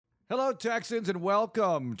Hello, Texans, and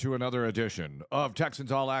welcome to another edition of Texans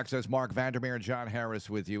All Access. Mark Vandermeer and John Harris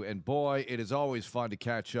with you. And boy, it is always fun to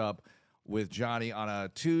catch up with Johnny on a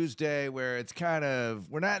Tuesday where it's kind of,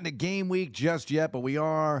 we're not in a game week just yet, but we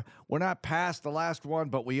are. We're not past the last one,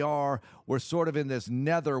 but we are. We're sort of in this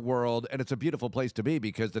nether world, and it's a beautiful place to be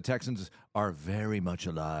because the Texans are very much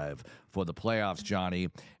alive for the playoffs, Johnny.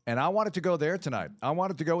 And I wanted to go there tonight. I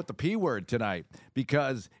wanted to go with the P word tonight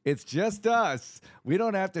because it's just us. We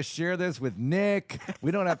don't have to share this with Nick.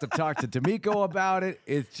 We don't have to talk to D'Amico about it.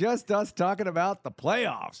 It's just us talking about the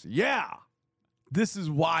playoffs. Yeah. This is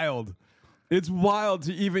wild. It's wild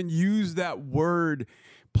to even use that word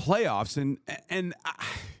playoffs. And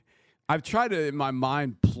I've tried to, in my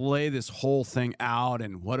mind, play this whole thing out.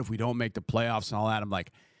 And what if we don't make the playoffs and all that? I'm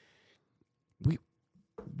like,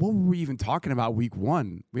 what were we even talking about week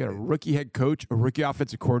one? We had a rookie head coach, a rookie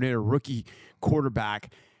offensive coordinator, a rookie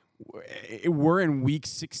quarterback. We're in week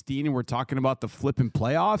 16 and we're talking about the flipping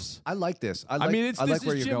playoffs. I like this. I mean, this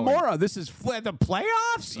is Jim Mora. This is the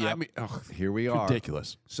playoffs. Yep. I mean, here we are.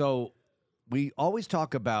 Ridiculous. So we always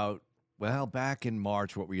talk about, well, back in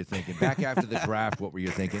March, what were you thinking? Back after the draft, what were you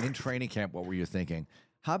thinking? In training camp, what were you thinking?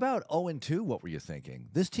 How about 0-2? What were you thinking?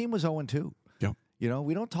 This team was 0-2. Yep. You know,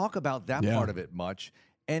 we don't talk about that part of it much.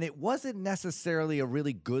 And it wasn't necessarily a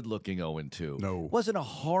really good-looking 0-2. No. It wasn't a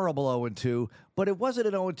horrible 0-2, but it wasn't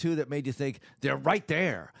an 0-2 that made you think, they're right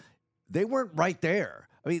there. They weren't right there.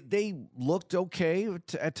 I mean, they looked okay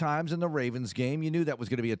at times in the Ravens game. You knew that was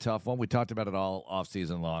going to be a tough one. We talked about it all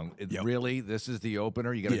offseason long. Really, this is the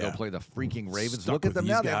opener. You got to go play the freaking Ravens. Look at them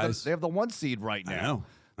now. They have the 1 seed right now. I know.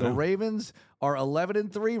 The Ravens are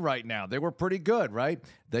 11-3 right now. They were pretty good, right?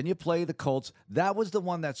 Then you play the Colts. That was the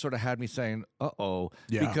one that sort of had me saying, uh-oh,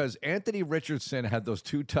 because Anthony Richardson had those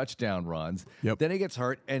 2 touchdown runs. Yep. Then he gets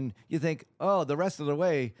hurt, and you think, oh, the rest of the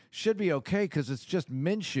way should be okay because it's just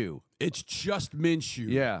Minshew. It's just Minshew.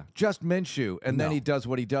 Yeah, just Minshew. And then he does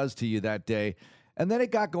what he does to you that day. And then it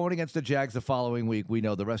got going against the Jags the following week. We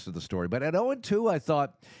know the rest of the story. But at 0-2, I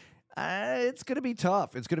thought, it's going to be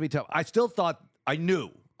tough. It's going to be tough. I still thought, I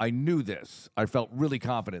knew this. I felt really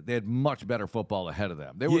confident. They had much better football ahead of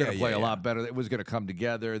them. They were going to play a lot better. It was going to come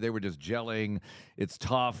together. They were just gelling. It's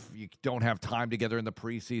tough. You don't have time together in the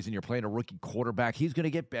preseason. You're playing a rookie quarterback. He's going to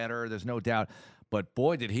get better. There's no doubt. But,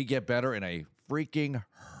 boy, did he get better in a freaking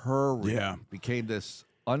hurry. Yeah. Became this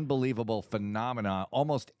unbelievable phenomenon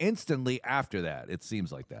almost instantly after that. It seems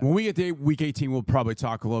like that. When we get to week 18, we'll probably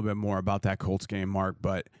talk a little bit more about that Colts game, Mark.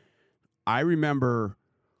 But I remember,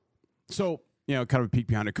 kind of a peek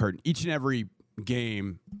behind the curtain. Each and every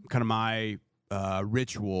game, kind of my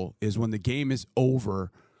ritual is when the game is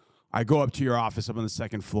over, I go up to your office up on the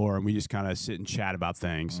second floor, and we just kind of sit and chat about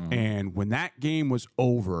things. And when that game was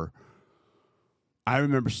over, I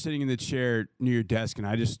remember sitting in the chair near your desk, and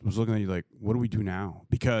I just was looking at you like, what do we do now?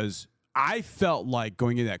 Because I felt like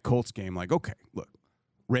going into that Colts game, like, okay, look,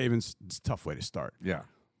 Ravens, it's a tough way to start. Yeah.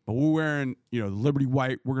 But we're wearing, the Liberty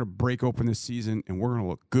White. We're going to break open this season, and we're going to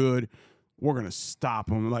look good. We're going to stop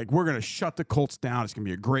them. Like, we're going to shut the Colts down. It's going to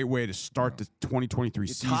be a great way to start the 2023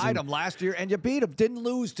 season. You tied them last year, and you beat them. Didn't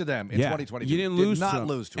lose to them in 2022. You didn't lose Did to not them.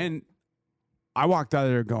 lose to them. And I walked out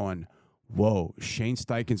of there going, whoa, Shane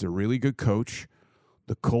Steichen's a really good coach.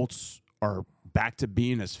 The Colts are back to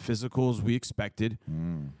being as physical as we expected.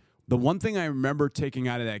 The one thing I remember taking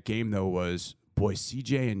out of that game, though, was, boy,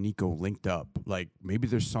 CJ and Nico linked up. Like, maybe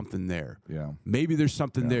there's something there. Yeah. Maybe there's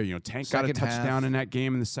something there. Tank got a touchdown half. in that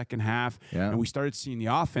game in the second half. Yeah. And we started seeing the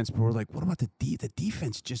offense, but we're like, what about the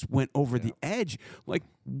defense just went over the edge? Like,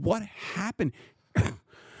 what happened?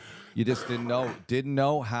 You just didn't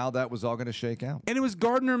know how that was all going to shake out. And it was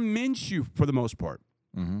Gardner Minshew for the most part.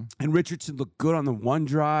 And Richardson looked good on the one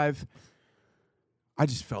drive. I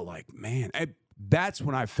just felt like, man, that's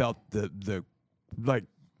when I felt the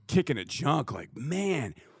kicking a junk. Like,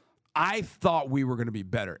 man, I thought we were going to be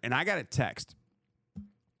better. And I got a text.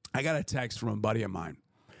 From a buddy of mine.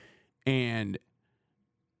 And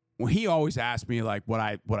when he always asked me, like, what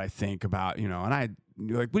I think about, and I,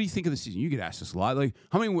 like, what do you think of the season? You get asked this a lot. Like,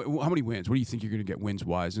 how many wins? What do you think you're going to get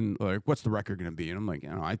wins-wise? And, like, what's the record going to be? And I'm like,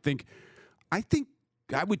 I think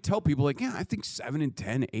I would tell people, like, I think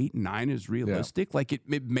 7-10, 8-9 is realistic. Yeah. Like, it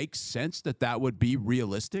makes sense that would be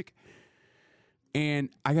realistic. And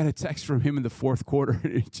I got a text from him in the fourth quarter,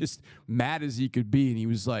 and just mad as he could be. And he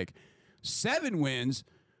was like, 7 wins?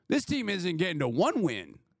 This team isn't getting to 1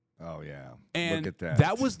 win. Oh, yeah. And look at that.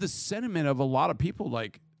 That was the sentiment of a lot of people.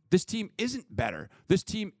 Like, this team isn't better. This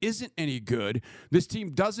team isn't any good. This team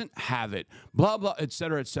doesn't have it. Blah, blah, et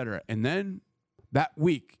cetera, et cetera. And then that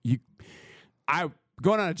week, I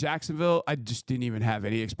going out of Jacksonville, I just didn't even have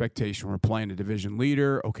any expectation. We're playing a division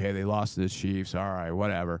leader. Okay, they lost to the Chiefs. All right,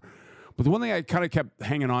 whatever. But the one thing I kind of kept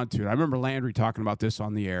hanging on to, and I remember Landry talking about this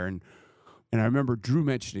on the air, and I remember Drew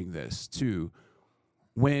mentioning this too.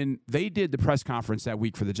 When they did the press conference that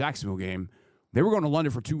week for the Jacksonville game, they were going to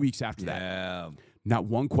London for 2 weeks after that. Not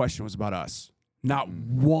one question was about us. Not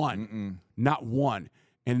one. Not one.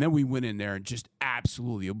 And then we went in there and just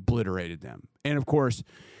absolutely obliterated them. And, of course,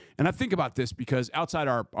 and I think about this because outside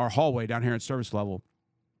our hallway down here at service level,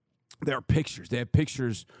 there are pictures. They have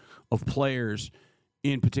pictures of players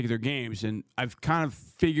in particular games. And I've kind of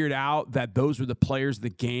figured out that those were the players of the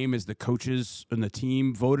game as the coaches and the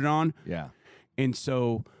team voted on. Yeah. And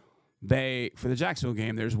so for the Jacksonville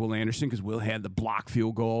game, there's Will Anderson because Will had the block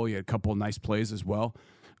field goal. He had a couple of nice plays as well.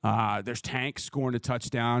 There's Tank scoring a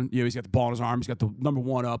touchdown. He's got the ball in his arm. He's got the number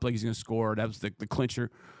 1 up like he's going to score. That was the clincher.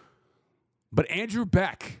 But Andrew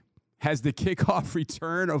Beck has the kickoff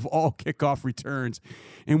return of all kickoff returns.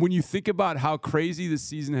 And when you think about how crazy the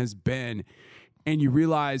season has been and you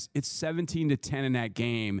realize it's 17-10 in that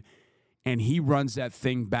game and he runs that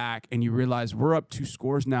thing back and you realize we're up 2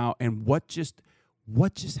 scores now and what just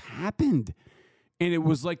happened? And it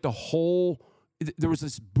was like there was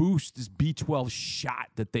this boost, this B12 shot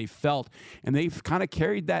that they felt, and they've kind of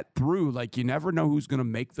carried that through. Like, you never know who's going to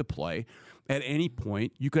make the play at any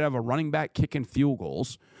point. You could have a running back kicking field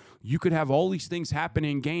goals. You could have all these things happen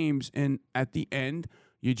in games, and at the end,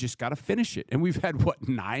 you just got to finish it. And we've had,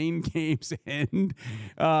 9 games end?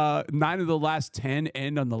 9 of the last 10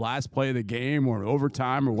 end on the last play of the game or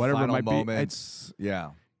overtime or whatever Final it might moments. be.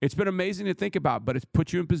 It's been amazing to think about, but it's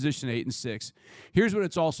put you in position 8-6. Here's what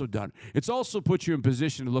it's also done. It's also put you in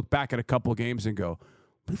position to look back at a couple of games and go,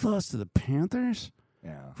 we lost to the Panthers?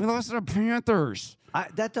 Yeah. We lost to the Panthers.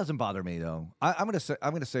 That doesn't bother me, though. I'm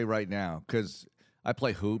gonna say right now, because I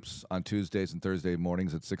play hoops on Tuesdays and Thursday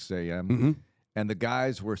mornings at 6 a.m., and the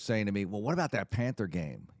guys were saying to me, well, what about that Panther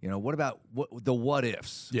game? What about the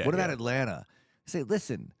what-ifs? What about Atlanta? I say,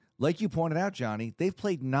 listen, like you pointed out, Johnny, they've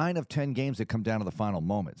played 9 of 10 games that come down to the final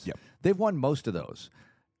moments. Yep. They've won most of those.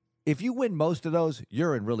 If you win most of those,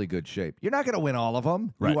 you're in really good shape. You're not going to win all of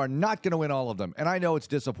them. Right. You are not going to win all of them. And I know it's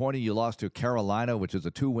disappointing. You lost to Carolina, which is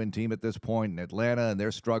a 2-win team at this point, and Atlanta, and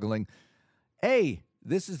they're struggling. Hey,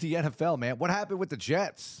 this is the NFL, man. What happened with the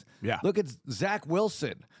Jets? Yeah. Look at Zach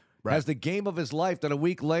Wilson. Right. Has the game of his life, then a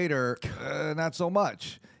week later, not so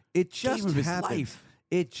much. It just happened.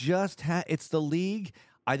 It's the league.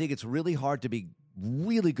 I think it's really hard to be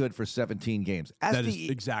really good for 17 games. Ask the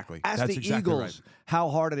Eagles right. How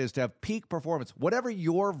hard it is to have peak performance. Whatever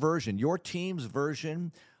your team's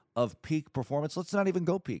version of peak performance, let's not even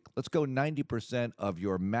go peak. Let's go 90% of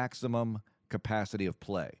your maximum capacity of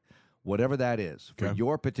play. Whatever that is for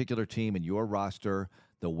your particular team and your roster,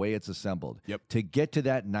 the way it's assembled. Yep. To get to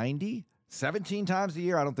that 90, 17 times a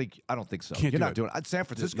year, I don't think so. You're not doing it. San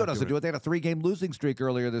Francisco doesn't do it. They had a 3-game losing streak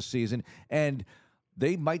earlier this season, and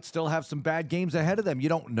they might still have some bad games ahead of them. You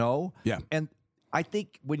don't know. Yeah. And I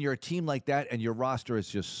think when you're a team like that and your roster is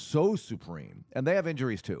just so supreme, and they have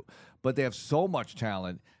injuries too, but they have so much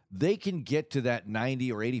talent, they can get to that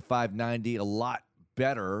 90 or 85-90 a lot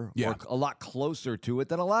better or a lot closer to it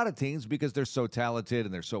than a lot of teams because they're so talented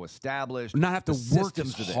and they're so established. Not have to work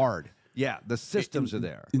as hard. Yeah, the systems are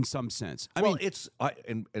there. In some sense.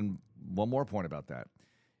 And one more point about that,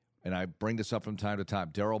 and I bring this up from time to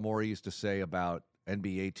time. Daryl Morey used to say about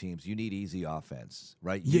NBA teams, you need easy offense,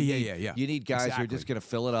 right? Yeah. You need guys who are just going to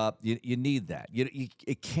fill it up. You need that.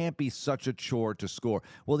 It can't be such a chore to score.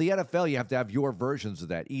 Well, the NFL, you have to have your versions of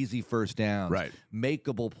that. Easy first downs, right?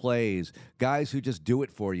 Makeable plays, guys who just do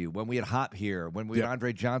it for you. When we had Hop here, when we had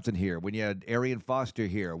Andre Johnson here, when you had Arian Foster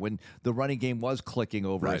here, when the running game was clicking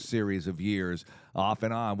over a series of years, off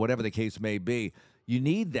and on, whatever the case may be. You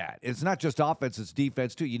need that. It's not just offense, it's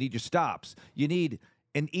defense too. You need your stops. You need...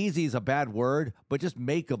 And easy is a bad word, but just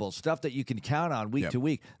makeable stuff that you can count on week to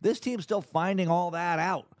week. This team's still finding all that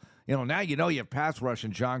out. Now you have pass rush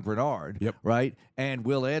and John Grenard, right? And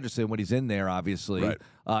Will Anderson when he's in there, obviously.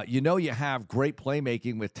 Right. You have great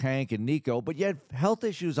playmaking with Tank and Nico, but you have health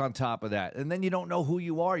issues on top of that. And then you don't know who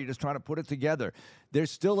you are. You're just trying to put it together.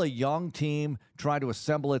 There's still a young team trying to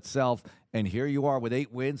assemble itself, and here you are with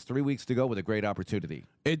 8 wins, 3 weeks to go with a great opportunity.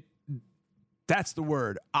 That's the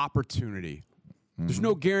word, opportunity. There's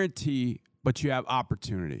no guarantee, but you have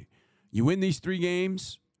opportunity. You win these 3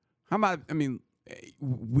 games.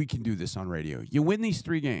 We can do this on radio. You win these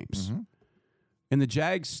 3 games, and the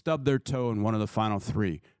Jags stub their toe in one of the final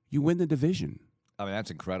 3. You win the division.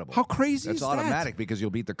 That's incredible. How crazy is that? That's automatic because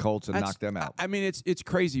you'll beat the Colts and knock them out. It's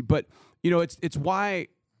crazy, but it's why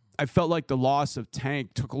I felt like the loss of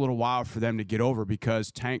Tank took a little while for them to get over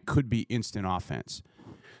because Tank could be instant offense.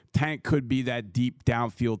 Tank could be that deep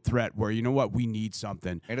downfield threat where, you know what, we need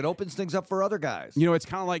something. And it opens things up for other guys. You know, it's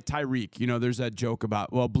kind of like Tyreek. You know, there's that joke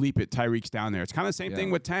about, well, bleep it, Tyreek's down there. It's kind of the same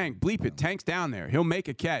thing with Tank. Bleep it, Tank's down there. He'll make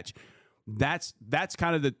a catch. That's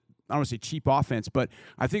kind of the, I don't want to say cheap offense, but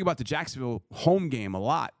I think about the Jacksonville home game a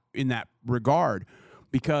lot in that regard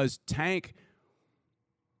because Tank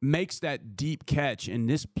makes that deep catch and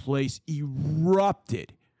this place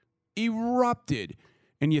erupted.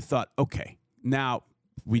 And you thought, okay, now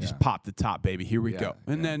we just popped the top, baby. Here we go.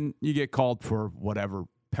 And then you get called for whatever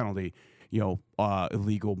penalty,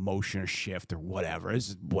 illegal motion or shift or whatever.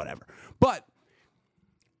 It's whatever. But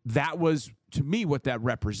that was, to me, what that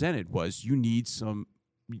represented was you need some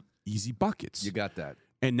easy buckets. You got that.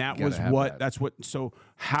 And so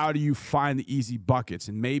how do you find the easy buckets?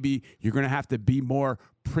 And maybe you're going to have to be more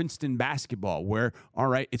Princeton basketball where, all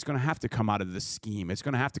right, it's going to have to come out of the scheme. It's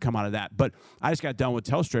going to have to come out of that. But I just got done with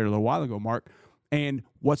Telstrator a little while ago, Mark. And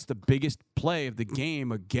what's the biggest play of the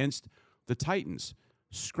game against the Titans?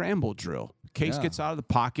 Scramble drill. Case gets out of the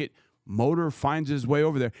pocket. Motor finds his way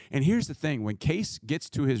over there. And here's the thing. When Case gets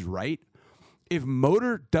to his right, if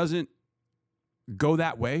Motor doesn't go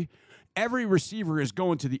that way, every receiver is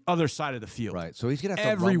going to the other side of the field. Right. So he's going to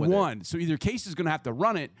have to run with it. Everyone. So either Case is going to have to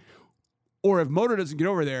run it, or if Motor doesn't get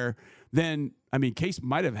over there, then, Case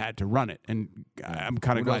might have had to run it. And I'm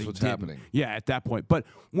kind of glad what's didn't. happening. Yeah, at that point. But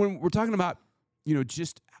when we're talking about,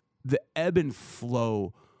 just the ebb and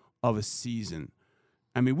flow of a season,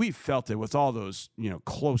 we felt it with all those,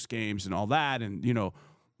 close games and all that. And,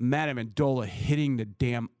 Matt Amendola hitting the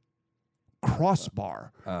damn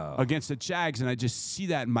crossbar against the Jags, and I just see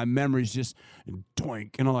that in my memories, just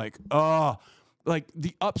doink, and I'm like, like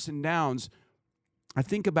the ups and downs. I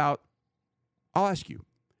think about, I'll ask you,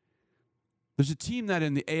 there's a team that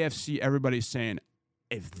in the AFC, everybody's saying,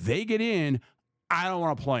 if they get in, I don't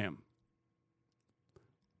want to play them.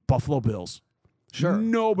 Buffalo Bills. Sure.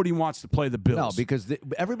 Nobody wants to play the Bills. No, because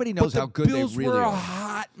everybody knows how good Bills they really were are. a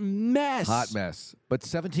hot mess. Hot mess. But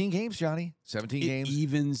 17 games, Johnny. 17 games. It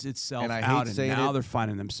evens itself and I out, hate saying and now it, they're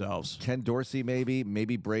finding themselves. Ken Dorsey,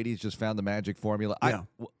 maybe Brady's just found the magic formula. Yeah.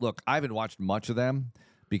 Look, I haven't watched much of them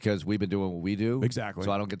because we've been doing what we do. Exactly.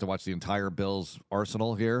 So I don't get to watch the entire Bills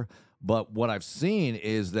arsenal here. But what I've seen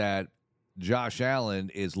is that Josh Allen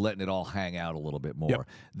is letting it all hang out a little bit more. Yep.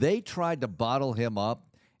 They tried to bottle him up.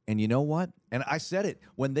 And you know what? And I said it.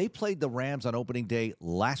 When they played the Rams on opening day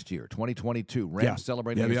last year, 2022, Rams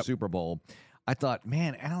celebrating the Super Bowl, I thought,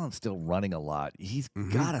 man, Allen's still running a lot. He's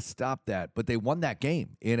got to stop that. But they won that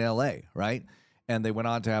game in L.A., right? And they went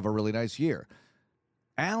on to have a really nice year.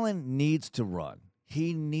 Allen needs to run.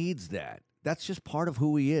 He needs that. That's just part of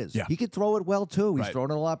who he is. Yeah. He could throw it well, too. He's Right. thrown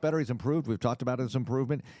it a lot better. He's improved. We've talked about his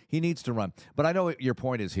improvement. He needs to run. But I know what your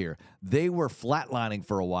point is here. They were flatlining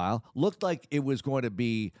for a while. Looked like it was going to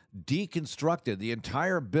be deconstructed. The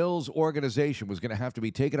entire Bills organization was going to have to be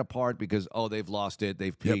taken apart because, they've lost it.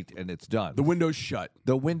 They've peaked, and it's done. The window's shut.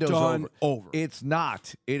 The window's Done, over. It's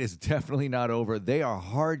not. It is definitely not over. They are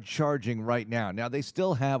hard charging right now. Now, they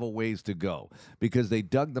still have a ways to go because they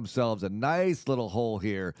dug themselves a nice little hole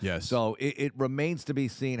here. Yes. So it remains to be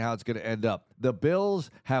seen how it's going to end up. The Bills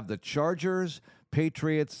have the Chargers,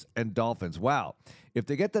 Patriots, and Dolphins. Wow. If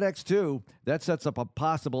they get the next two, that sets up a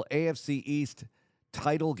possible AFC East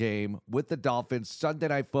title game with the Dolphins Sunday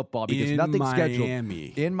Night Football because nothing's scheduled.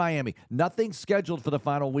 In Miami. Nothing's scheduled for the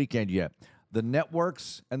final weekend yet. The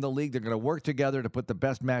networks and the league, they're going to work together to put the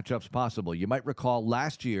best matchups possible. You might recall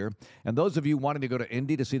last year, and those of you wanting to go to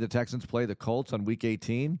Indy to see the Texans play the Colts on Week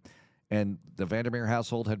 18, and the Vandermeer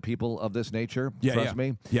household had people of this nature, trust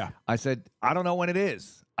me. Yeah. I said, I don't know when it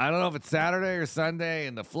is. I don't know if it's Saturday or Sunday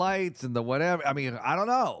and the flights and the whatever. I don't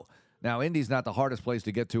know. Now, Indy's not the hardest place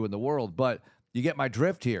to get to in the world, but you get my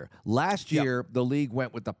drift here. Last year, the league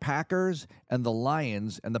went with the Packers and the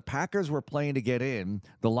Lions, and the Packers were playing to get in.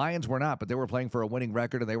 The Lions were not, but they were playing for a winning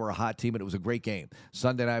record, and they were a hot team, and it was a great game,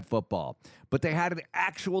 Sunday Night Football. But they had an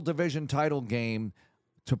actual division title game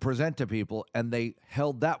to present to people, and they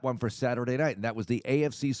held that one for Saturday night, and that was the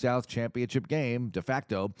AFC South Championship game, de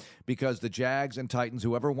facto, because the Jags and Titans,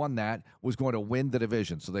 whoever won that, was going to win the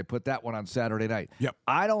division. So they put that one on Saturday night. Yep.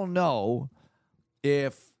 I don't know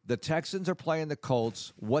if the Texans are playing the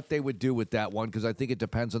Colts, what they would do with that one, because I think it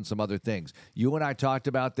depends on some other things. You and I talked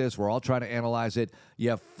about this. We're all trying to analyze it.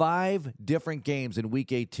 You have 5 different games in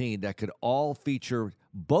Week 18 that could all feature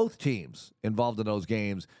both teams involved in those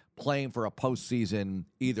games playing for a postseason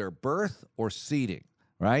either berth or seeding,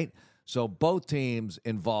 right? So both teams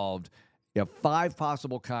involved. You have 5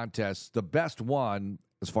 possible contests. The best one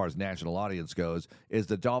as far as national audience goes, is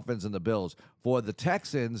the Dolphins and the Bills. For the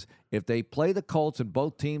Texans, if they play the Colts and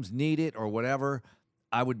both teams need it or whatever,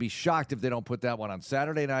 I would be shocked if they don't put that one on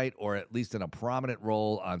Saturday night or at least in a prominent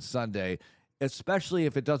role on Sunday, especially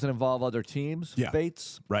if it doesn't involve other teams'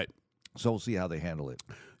 fates. Right. So we'll see how they handle it.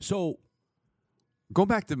 So go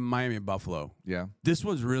back to Miami and Buffalo. Yeah. This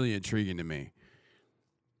one's really intriguing to me.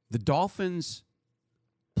 The Dolphins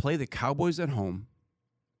play the Cowboys at home.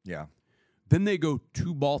 Yeah. Then they go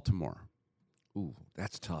to Baltimore. Ooh,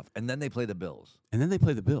 that's tough. And then they play the Bills. And then they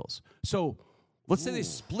play the Bills. So let's say they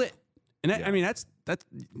split. And I mean, that's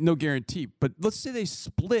no guarantee. But let's say they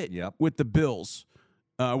split with the Bills,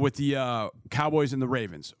 with the Cowboys and the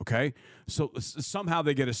Ravens, okay? So somehow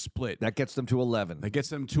they get a split. That gets them to 11. That gets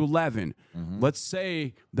them to 11. Let's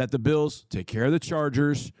say that the Bills take care of the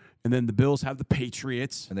Chargers, and then the Bills have the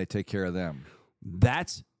Patriots. And they take care of them.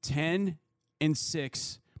 That's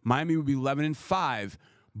 10-6. Miami would be 11-5.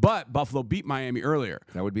 But Buffalo beat Miami earlier.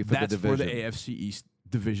 That would be for the division. That's for the AFC East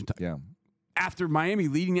division. Yeah. After Miami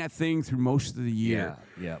leading that thing through most of the year,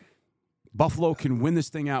 yeah. Buffalo can win this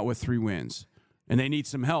thing out with 3 wins. And they need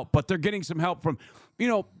some help. But they're getting some help from,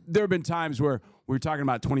 there have been times where we were talking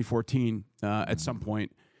about 2014 at some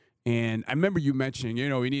point, and I remember you mentioning,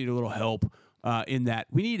 we needed a little help in that.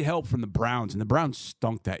 We needed help from the Browns, and the Browns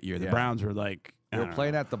stunk that year. The Browns were like... They were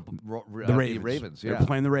playing at the Ravens. Yeah. They were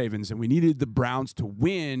playing the Ravens, and we needed the Browns to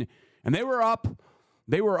win, and they were up.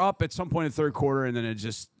 They were up at some point in the third quarter, and then it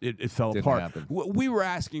fell Didn't apart. happen. We were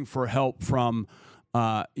asking for help from,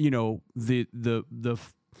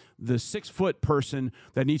 the 6-foot person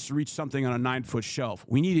that needs to reach something on a 9-foot shelf.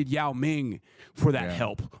 We needed Yao Ming for that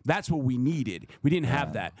help. That's what we needed. We didn't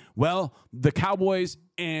have that. Well, the Cowboys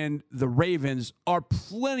and the Ravens are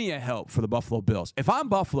plenty of help for the Buffalo Bills. If I'm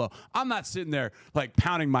Buffalo, I'm not sitting there like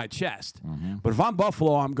pounding my chest. But if I'm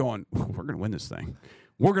Buffalo, I'm going, we're going to win this thing.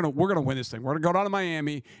 We're gonna win this thing. We're gonna go down to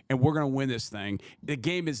Miami and we're gonna win this thing. The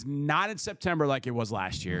game is not in September like it was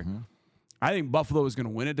last year. I think Buffalo is going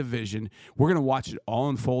to win a division. We're going to watch it all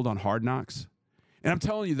unfold on Hard Knocks. And I'm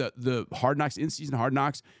telling you, the Hard Knocks, in-season Hard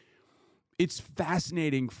Knocks, it's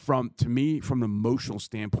fascinating from an emotional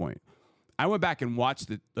standpoint. I went back and watched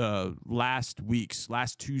the last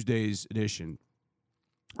Tuesday's edition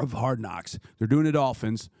of Hard Knocks. They're doing the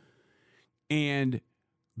Dolphins. And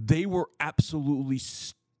they were absolutely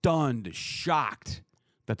stunned, shocked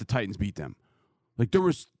that the Titans beat them. Like there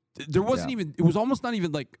wasn't even, it was almost not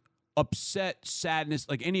even like upset, sadness,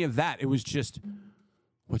 like any of that. It was just,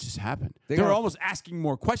 what just happened? They were almost asking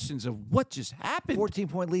more questions of what just happened.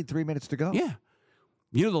 14-point lead, 3 minutes to go. Yeah.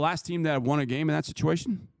 You know the last team that won a game in that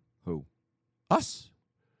situation? Who? Us.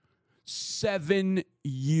 7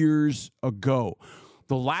 years ago.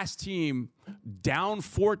 The last team down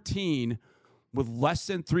 14 with less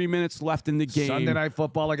than 3 minutes left in the game. Sunday Night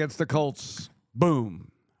Football against the Colts.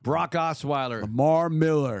 Boom. Brock Osweiler. Lamar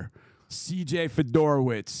Miller. C.J.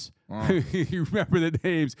 Fedorowicz. You remember the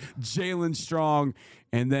names. Jalen Strong.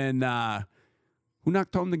 And then who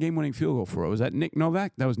knocked home the game-winning field goal for it? Was that Nick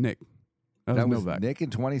Novak? That was Nick. That was Novak. Nick in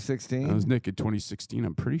 2016? That was Nick in 2016,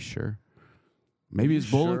 I'm pretty sure. Maybe it's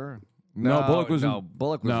Bullock. Sure? No, Bullock was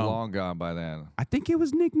long gone by then. I think it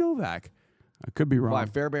was Nick Novak. I could be wrong. Why,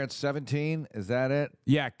 Fairbairn 17? Is that it?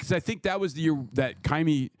 Yeah, because I think that was the year that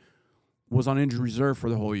Kaimi was on injured reserve for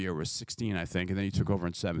the whole year. It was 16, I think, and then he took over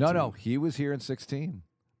in 17. No, he was here in 16,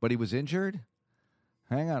 but he was injured?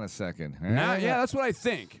 Hang on a second. Yeah, that's what I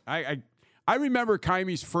think. I remember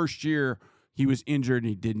Kaimi's first year, he was injured and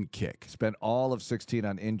he didn't kick. Spent all of 16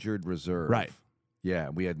 on injured reserve. Right. Yeah,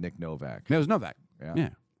 we had Nick Novak. That was Novak. Yeah.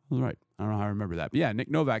 That was right. I don't know how I remember that. But yeah,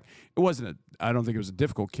 Nick Novak, I don't think it was a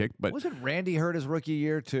difficult kick, but. Wasn't Randy hurt his rookie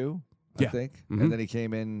year too? I think. Mm-hmm. And then he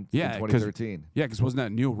came in 2013. Yeah, because wasn't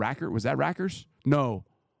that Neil Rackers? Was that Rackers? No.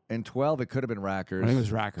 In 12, it could have been Rackers. I think it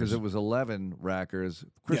was Rackers. Because it was 11 Rackers.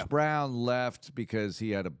 Chris Brown left because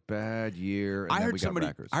he had a bad year, and then we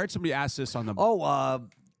got Rackers. I heard somebody ask this on the...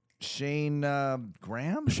 Shane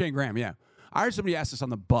Graham? Shane Graham, yeah. I heard somebody ask this on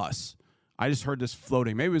the bus. I just heard this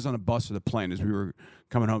floating. Maybe it was on a bus or the plane as we were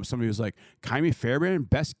coming home. Somebody was like, Kaimi Fairbairn,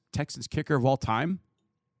 best Texans kicker of all time?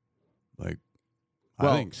 Like...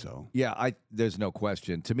 I think so. Yeah, there's no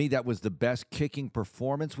question. To me, that was the best kicking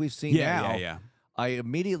performance we've seen now. Yeah. I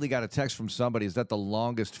immediately got a text from somebody, is that the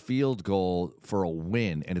longest field goal for a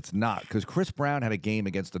win? And it's not, because Chris Brown had a game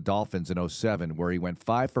against the Dolphins in 2007 where he went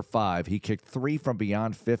 5 for 5. He kicked 3 from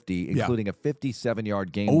beyond 50, including a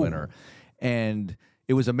 57-yard game winner. And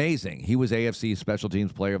it was amazing. He was AFC Special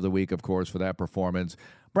Teams Player of the Week, of course, for that performance.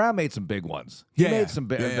 Brown made some big ones. He made some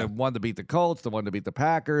big yeah. the one to beat the Colts, the one to beat the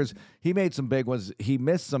Packers. He made some big ones. He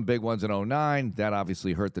missed some big ones in 2009. That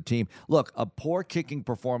obviously hurt the team. Look, a poor kicking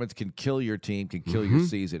performance can kill your team, can kill your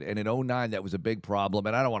season. And in 2009, that was a big problem.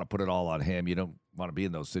 And I don't want to put it all on him. You don't want to be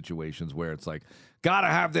in those situations where it's like, got to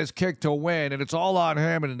have this kick to win, and it's all on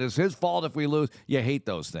him, and it's his fault if we lose. You hate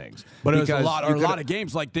those things. But it was a lot of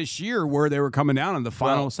games like this year where they were coming down in the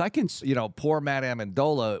final seconds. You know, poor Matt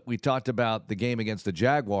Amendola. We talked about the game against the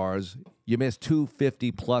Jaguars. You miss 2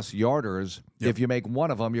 50-plus yarders. Yep. If you make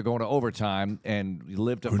one of them, you're going to overtime, and you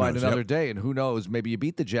live to fight another day. And who knows, maybe you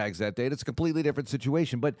beat the Jags that day. It's a completely different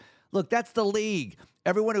situation. But, look, that's the league.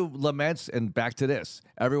 Everyone who laments, and back to this,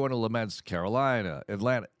 everyone who laments Carolina,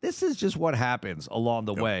 Atlanta, this is just what happens along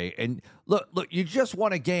the way. And look, you just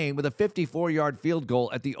won a game with a 54-yard field goal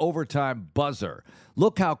at the overtime buzzer.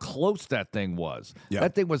 Look how close that thing was.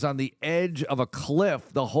 That thing was on the edge of a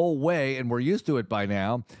cliff the whole way, and we're used to it by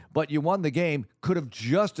now. But you won the game, could have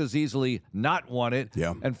just as easily not won it,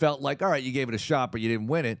 and felt like, all right, you gave it a shot, but you didn't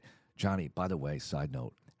win it. Johnny, by the way, side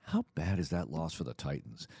note, how bad is that loss for the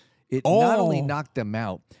Titans? It not only knocked them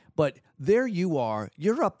out, but there you are.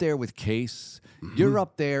 You're up there with Case. You're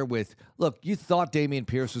up there with, look, you thought Dameon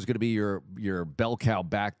Pierce was going to be your bell cow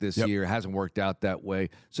back this year. It hasn't worked out that way.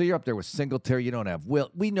 So you're up there with Singletary. You don't have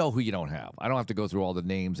Will. We know who you don't have. I don't have to go through all the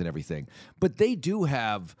names and everything. But they do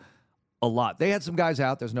have a lot. They had some guys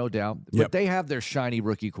out, there's no doubt. But they have their shiny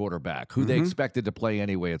rookie quarterback who they expected to play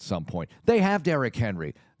anyway at some point. They have Derrick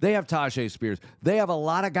Henry. They have Tajay Spears. They have a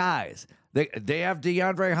lot of guys. They have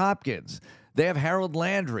DeAndre Hopkins. They have Harold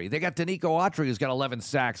Landry. They got Danico Autry, who's got 11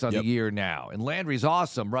 sacks on the year now. And Landry's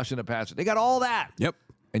awesome, rushing the passer. They got all that.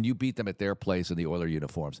 And you beat them at their place in the Oiler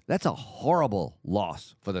uniforms. That's a horrible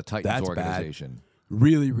loss for the Titans organization. Bad.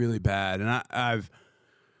 Really, really bad. And I've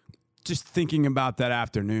just thinking about that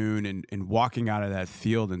afternoon and walking out of that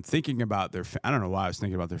field and thinking about I don't know why I was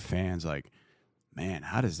thinking about their fans. Like, man,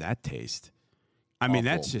 how does that taste? I mean,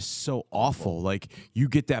 that's just so awful. Like, you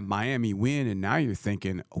get that Miami win, and now you're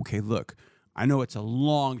thinking, okay, look, I know it's a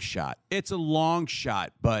long shot. It's a long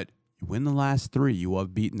shot, but you win the last three. You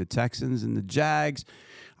have beaten the Texans and the Jags.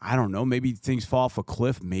 I don't know. Maybe things fall off a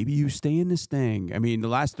cliff. Maybe you stay in this thing. I mean, the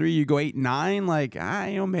last three, you go 8-9. Like,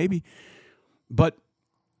 maybe. But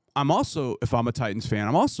I'm also, if I'm a Titans fan,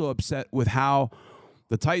 I'm also upset with how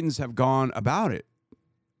the Titans have gone about it.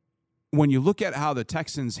 When you look at how the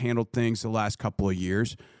Texans handled things the last couple of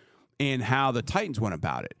years and how the Titans went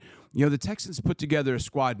about it, the Texans put together a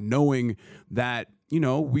squad knowing that,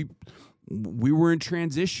 we were in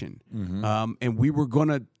transition and we were going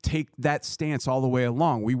to take that stance all the way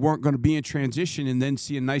along. We weren't going to be in transition and then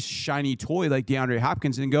see a nice shiny toy like DeAndre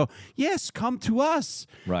Hopkins and go, yes, come to us.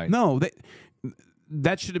 Right. No,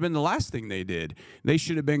 that should have been the last thing they did. They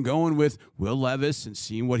should have been going with Will Levis and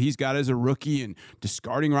seeing what he's got as a rookie and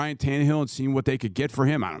discarding Ryan Tannehill and seeing what they could get for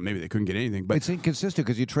him. I don't know, maybe they couldn't get anything. But it's inconsistent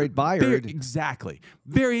because you trade Byard. Exactly.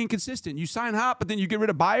 Very inconsistent. You sign Hop, but then you get rid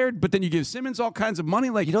of Byard, but then you give Simmons all kinds of money.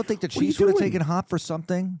 Like, you don't think the Chiefs would have taken Hop for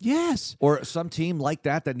something? Yes. Or some team like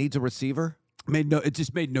that needs a receiver? It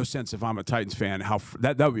just made no sense if I'm a Titans fan. How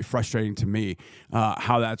that would be frustrating to me,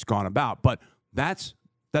 how that's gone about. But that's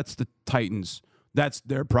the Titans. That's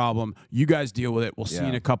their problem. You guys deal with it. We'll see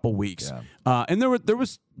in a couple weeks. And there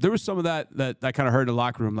was some of that I kind of heard in the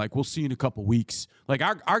locker room. Like, we'll see in a couple weeks. Like,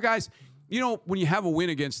 our guys, when you have a win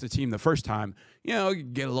against the team the first time, you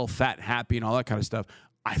get a little fat and happy and all that kind of stuff.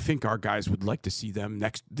 I think our guys would like to see them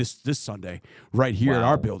this Sunday right here at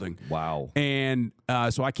our building. Wow. And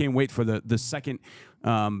so I can't wait for the second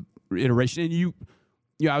iteration. And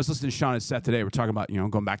I was listening to Sean and Seth today. We're talking about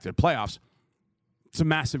going back to the playoffs. It's a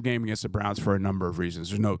massive game against the Browns for a number of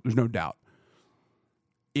reasons. There's no doubt.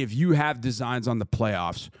 If you have designs on the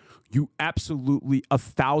playoffs, you absolutely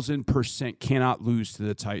 1,000% cannot lose to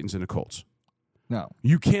the Titans and the Colts. No.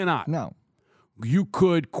 You cannot. No. You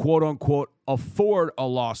could, quote unquote, afford a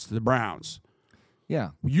loss to the Browns.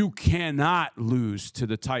 Yeah. You cannot lose to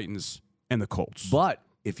the Titans and the Colts. But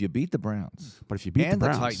if you beat the Browns,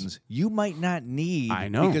 the Titans, you might not need. I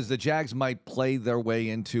know, because the Jags might play their way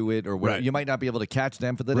into it, or whatever. You might not be able to catch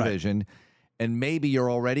them for the division, and maybe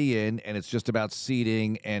you're already in, and it's just about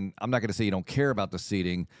seeding. And I'm not going to say you don't care about the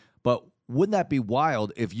seeding, but wouldn't that be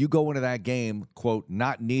wild if you go into that game, quote,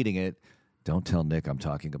 not needing it? Don't tell Nick I'm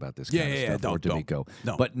talking about this kind of stuff, or D'Amico.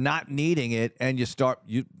 No. But not needing it, and you start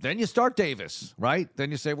Davis, right? Then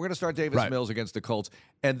you say, we're going to start Davis Mills against the Colts,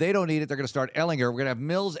 and they don't need it. They're going to start Ellinger. We're going to have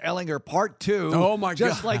Mills-Ellinger part 2. Oh, my God.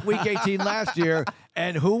 Just like Week 18 last year,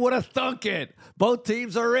 and who would have thunk it? Both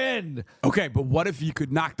teams are in. Okay, but what if you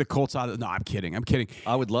could knock the Colts out of the... No, I'm kidding.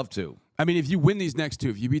 I would love to. I mean, if you win these next two,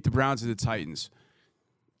 if you beat the Browns and the Titans,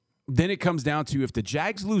 then it comes down to if the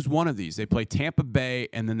Jags lose one of these, they play Tampa Bay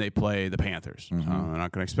and then they play the Panthers. They're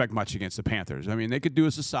not going to expect much against the Panthers. I mean, they could do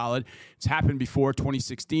us a solid. It's happened before,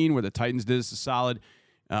 2016, where the Titans did us a solid.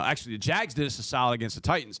 Actually, the Jags did us a solid against the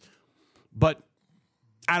Titans. But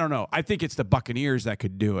I don't know. I think it's the Buccaneers that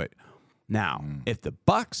could do it. Now, if the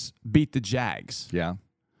Bucs beat the Jags,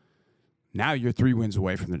 now you're 3 wins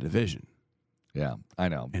away from the division. Yeah, I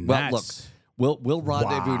know. And well, look, we'll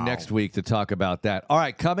rendezvous next week to talk about that. All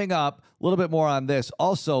right, coming up, a little bit more on this.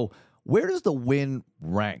 Also, where does the win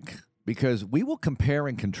rank? Because we will compare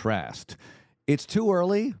and contrast. It's too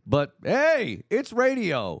early, but hey, it's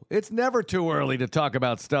radio. It's never too early to talk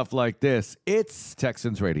about stuff like this. It's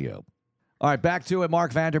Texans Radio. All right, back to it.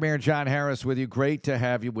 Mark Vandermeer and John Harris with you. Great to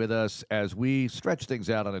have you with us as we stretch things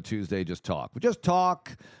out on a Tuesday. Just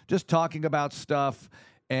talking about stuff,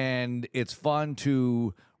 and it's fun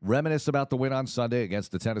to reminisce about the win on Sunday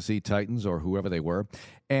against the Tennessee Titans or whoever they were,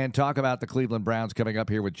 and talk about the Cleveland Browns coming up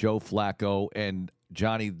here with Joe Flacco. And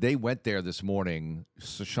Johnny, they went there this morning,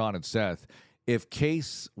 Sean and Seth. If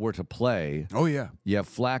Case were to play, you have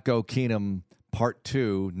Flacco, Keenum, Part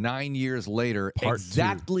 2, 9 years later,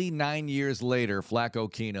 exactly 9 years later, Flacco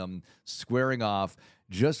Keenum squaring off,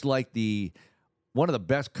 just like one of the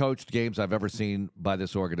best coached games I've ever seen by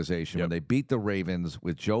this organization. When they beat the Ravens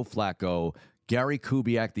with Joe Flacco, Gary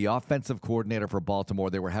Kubiak, the offensive coordinator for Baltimore.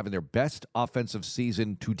 They were having their best offensive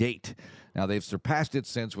season to date. Now, they've surpassed it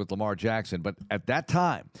since with Lamar Jackson, but at that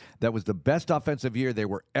time, that was the best offensive year they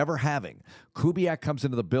were ever having. Kubiak comes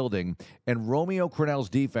into the building, and Romeo Crennel's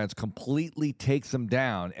defense completely takes them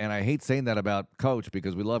down. And I hate saying that about Coach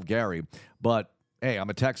because we love Gary, but, hey, I'm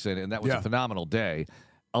a Texan, and that was a phenomenal day.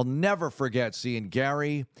 I'll never forget seeing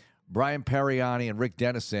Gary, Brian Periani, and Rick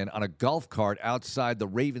Dennison on a golf cart outside the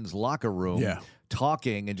Ravens locker room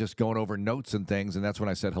talking and just going over notes and things. And that's when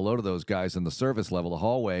I said hello to those guys in the service level, the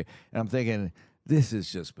hallway. And I'm thinking, this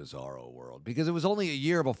is just bizarro world, because it was only a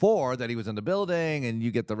year before that he was in the building, and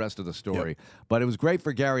you get the rest of the story. But it was great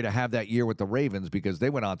for Gary to have that year with the Ravens because they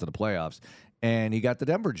went on to the playoffs, and he got the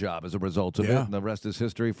Denver job as a result of it, and the rest is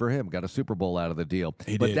history for him. Got a Super Bowl out of the deal.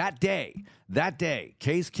 But that day,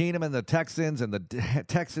 Case Keenum and the Texans and the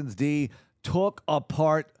Texans D took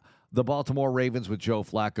apart the Baltimore Ravens with Joe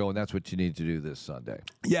Flacco, and that's what you need to do this Sunday.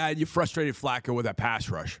 Yeah, you frustrated Flacco with that pass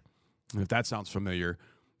rush, if that sounds familiar.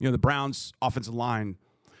 You know, the Browns' offensive line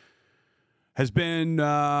has been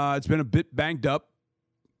it's been a bit banged up.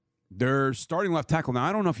 Their starting left tackle now,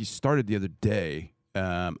 I don't know if he started the other day.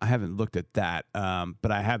 I haven't looked at that, but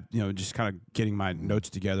I have, just kind of getting my notes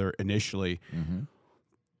together initially.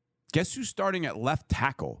 Guess who's starting at left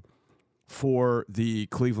tackle for the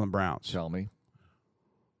Cleveland Browns? Tell me.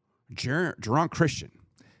 Jerron Christian.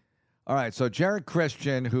 All right, so Jared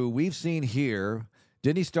Christian, who we've seen here,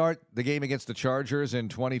 didn't he start the game against the Chargers in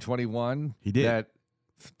 2021? He did. That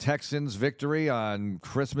Texans victory on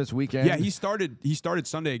Christmas weekend? Yeah, he started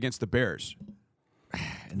Sunday against the Bears.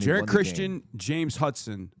 Jared Christian, James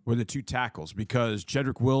Hudson were the two tackles because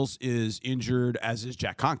Jedrick Wills is injured, as is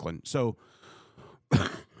Jack Conklin. So, boy,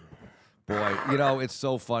 it's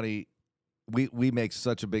so funny. We make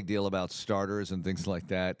such a big deal about starters and things like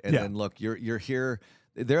that. And then, look, you're here.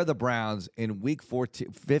 They're the Browns in week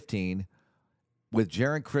 15 with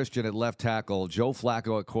Jaron Christian at left tackle, Joe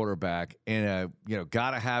Flacco at quarterback, in a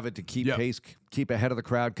gotta have it to keep pace, keep ahead of the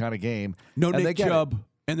crowd kind of game. No Nick Chubb,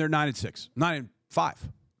 and they're 9-6, 9-5.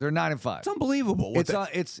 They're 9-5. It's unbelievable.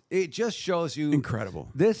 It just shows you incredible.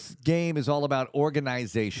 This game is all about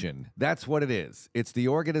organization. That's what it is. It's the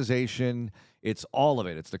organization. It's all of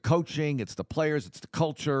it. It's the coaching. It's the players. It's the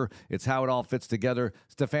culture. It's how it all fits together.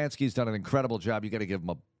 Stefanski's done an incredible job. You got to give him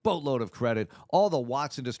a boatload of credit. All the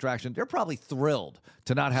Watson distraction. They're probably thrilled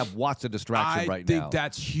to not have Watson distraction right now. I think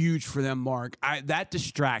that's huge for them, Mark. That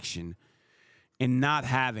distraction and not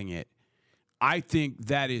having it, I think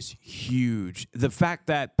that is huge. The fact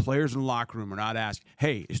that players in the locker room are not asked,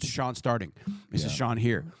 hey, is Deshaun starting? Is Deshaun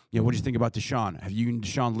here? What do you think about Deshaun? Have you and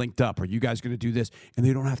Deshaun linked up? Are you guys going to do this? And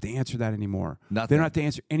they don't have to answer that anymore. Nothing. They don't have to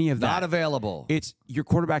answer any of that. Not available. It's your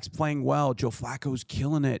quarterback's playing well. Joe Flacco's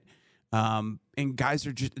killing it. And guys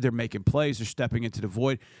they're making plays. They're stepping into the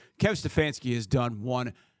void. Kevin Stefanski has done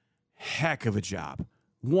one heck of a job.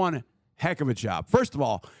 One heck of a job. First of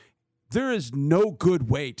all, there is no good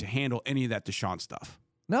way to handle any of that Deshaun stuff.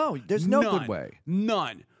 No, there's no good way.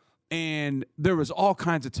 None. And there was all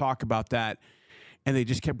kinds of talk about that, and they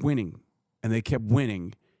just kept winning, and they kept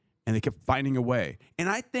winning, and they kept finding a way. And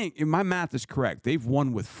I think, if my math is correct, they've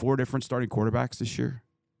won with 4 different starting quarterbacks this year.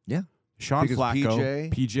 Yeah. Sean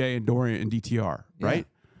Flacco, PJ, and Dorian and DTR, right? Yeah.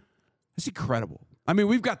 That's incredible. I mean,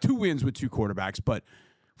 we've got 2 wins with 2 quarterbacks, but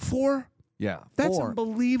 4? Yeah. That's 4.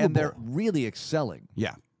 unbelievable. And they're really excelling.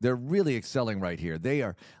 Yeah. They're really excelling right here. They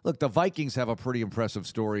are. Look, the Vikings have a pretty impressive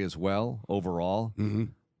story as well overall. Mm-hmm.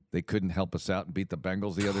 They couldn't help us out and beat the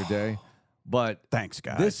Bengals the other day. But thanks,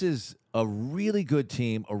 guys. This is a really good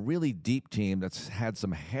team, a really deep team that's had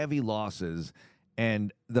some heavy losses.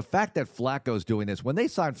 And the fact that Flacco's doing this, when they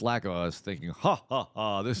signed Flacco, I was thinking, ha, ha,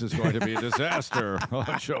 ha, this is going to be a disaster. Oh,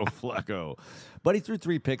 Joe Flacco. But he threw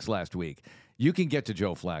 3 picks last week. You can get to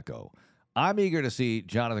Joe Flacco. I'm eager to see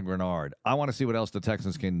Jonathan Grenard. I want to see what else the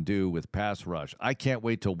Texans can do with pass rush. I can't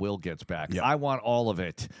wait till Will gets back. Yep. I want all of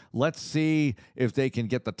it. Let's see if they can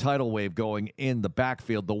get the tidal wave going in the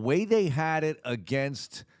backfield the way they had it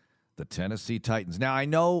against the Tennessee Titans. Now, I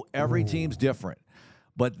know every team's different,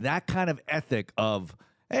 but that kind of ethic of,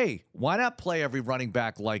 hey, why not play every running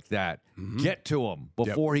back like that? Mm-hmm. Get to him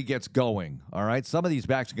before he gets going, all right? Some of these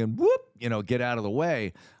backs can, get out of the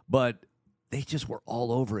way, but they just were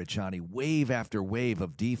all over it, Johnny. Wave after wave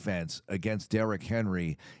of defense against Derrick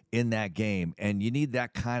Henry in that game. And you need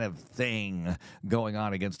that kind of thing going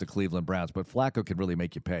on against the Cleveland Browns. But Flacco can really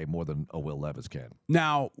make you pay more than a Will Levis can.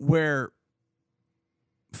 Now, where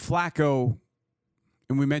Flacco,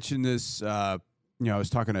 and we mentioned this, I was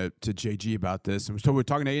talking to JG about this, and we were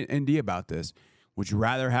talking to ND about this. Would you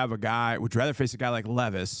rather face a guy like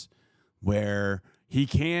Levis where he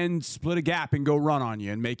can split a gap and go run on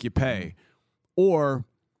you and make you pay? Or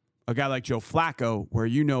a guy like Joe Flacco, where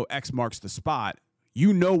X marks the spot,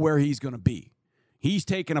 where he's going to be. He's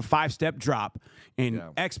taking a 5-step drop, and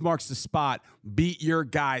X marks the spot, beat your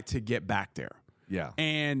guy to get back there. Yeah.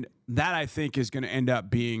 And that, I think, is going to end up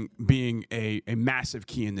being a massive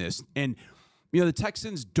key in this. And, the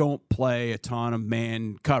Texans don't play a ton of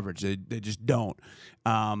man coverage. They just don't.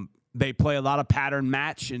 They play a lot of pattern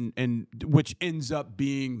match, and which ends up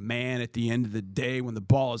being man at the end of the day when the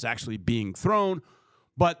ball is actually being thrown.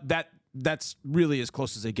 But that's really as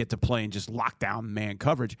close as they get to playing just lockdown man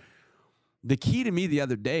coverage. The key to me the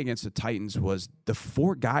other day against the Titans was the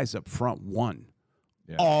 4 guys up front won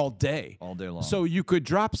all day long. So you could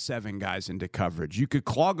drop 7 guys into coverage. You could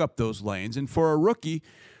clog up those lanes. And for a rookie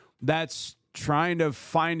that's trying to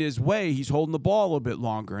find his way, he's holding the ball a little bit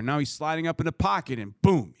longer, and now he's sliding up in the pocket, and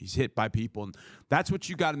boom, he's hit by people. And that's what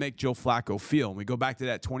you got to make Joe Flacco feel. And we go back to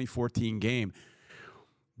that 2014 game.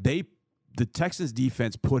 The Texans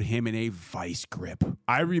defense put him in a vice grip.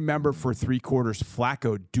 I remember for 3 quarters,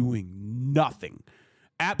 Flacco doing nothing,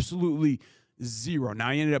 absolutely zero.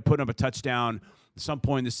 Now he ended up putting up a touchdown at some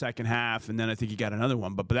point in the second half, and then I think he got another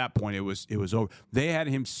one. But by that point, it was over. They had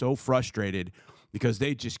him so frustrated because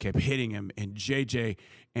they just kept hitting him, and JJ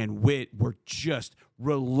and Witt were just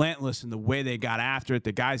relentless in the way they got after it.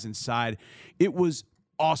 The guys inside, it was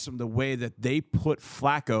awesome the way that they put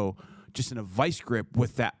Flacco just in a vice grip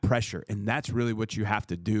with that pressure, and that's really what you have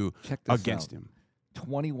to do against him.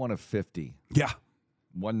 21 of 50. Yeah.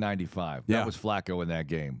 195. Yeah. That was Flacco in that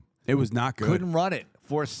game. It was not good. Couldn't run it.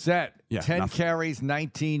 Forsett, 10 nothing. carries,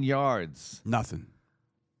 19 yards. Nothing.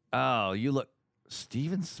 Oh, you look.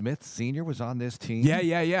 Steven Smith Sr. was on this team. Yeah.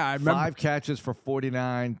 I remember 5 catches for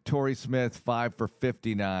 49. Torrey Smith, 5 for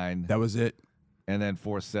 59. That was it. And then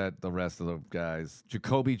Forsett, the rest of the guys.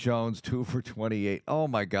 Jacoby Jones, 2 for 28. Oh,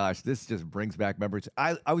 my gosh. This just brings back memories.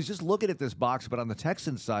 I was just looking at this box, but on the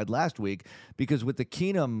Texans side last week, because with the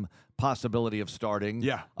Keenum possibility of starting,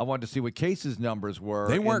 I wanted to see what Case's numbers were.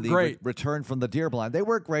 They weren't great. Return from the deer blind. They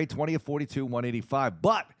weren't great, 20 of 42, 185.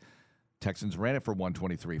 But Texans ran it for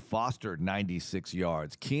 123. Foster, 96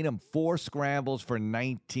 yards. Keenum, 4 scrambles for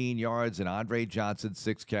 19 yards. And Andre Johnson,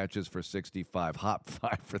 6 catches for 65. Hop,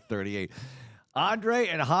 5 for 38. Andre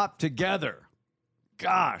and Hop together.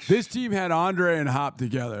 Gosh. This team had Andre and Hop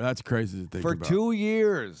together. That's crazy to think for about. 2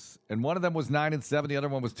 years. And one of them was 9-7. The other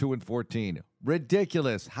one was 2-14.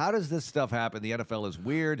 Ridiculous. How does this stuff happen? The NFL is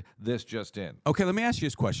weird. This just in. Okay, let me ask you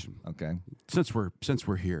this question. Okay. Since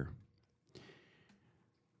we're here.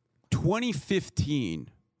 2015,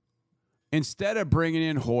 instead of bringing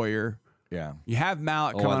in Hoyer, you have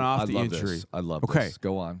Mallett coming off the injury. I love this.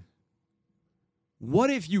 Go on. What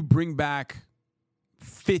if you bring back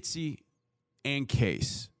Fitzy and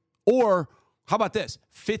Case? Or how about this?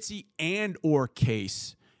 Fitzy and or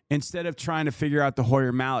Case instead of trying to figure out the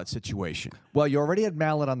Hoyer-Mallett situation. Well, you already had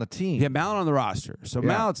Mallett on the team. You had Mallett on the roster, so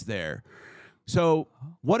Mallett's there. So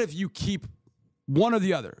what if you keep one or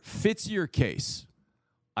the other, Fitzy or Case?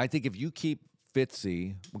 I think if you keep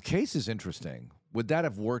Fitzy, Case is interesting. Would that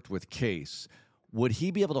have worked with Case? Would he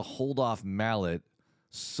be able to hold off Mallett?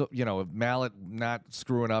 So Mallett not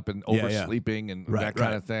screwing up and oversleeping and that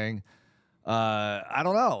kind of thing. I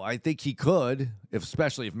don't know. I think he could,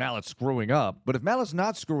 especially if Mallett's screwing up. But if Mallett's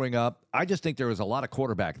not screwing up, I just think there is a lot of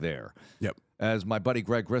quarterback there. Yep. As my buddy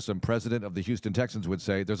Greg Grissom, president of the Houston Texans, would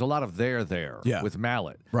say, there's a lot of there with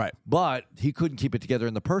Mallett. Right. But he couldn't keep it together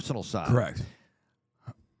in the personal side. Correct.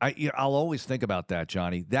 I'll always think about that,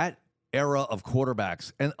 Johnny. That era of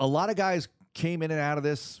quarterbacks. And a lot of guys came in and out of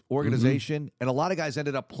this organization, and a lot of guys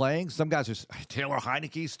ended up playing. Some guys are Taylor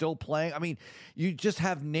Heinicke still playing. I mean, you just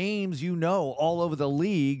have names all over the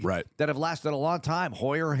league that have lasted a long time.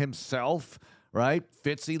 Hoyer himself, right?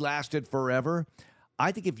 Fitzy lasted forever.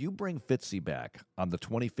 I think if you bring Fitzy back on the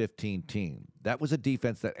 2015 team, that was a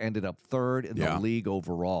defense that ended up third in the league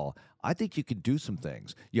overall. I think you could do some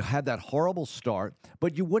things. You had that horrible start,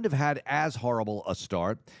 but you wouldn't have had as horrible a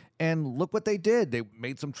start. And look what they did. They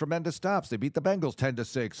made some tremendous stops. They beat the Bengals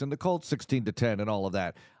 10-6 and the Colts 16-10 and all of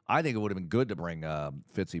that. I think it would have been good to bring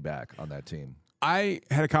Fitzy back on that team. I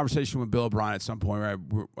had a conversation with Bill O'Brien at some point. I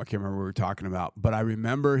can't remember what we were talking about, but I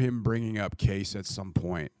remember him bringing up Case at some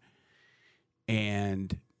point.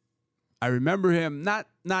 And I remember him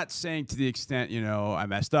not saying to the extent, I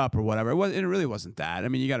messed up or whatever. It really wasn't that. I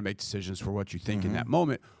mean, you got to make decisions for what you think in that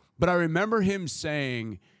moment. But I remember him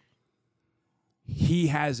saying he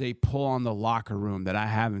has a pull on the locker room that I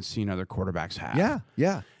haven't seen other quarterbacks have.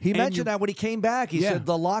 Yeah. He mentioned that when he came back. He said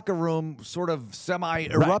the locker room sort of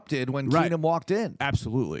semi-erupted when Keenum walked in.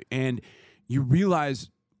 Absolutely. And you realize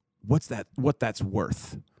what that's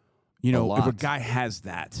worth. If a guy has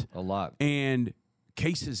that. A lot. And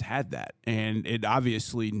Case has had that. And it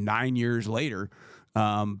obviously 9 years later,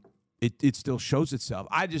 it still shows itself.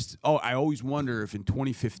 I always wonder if in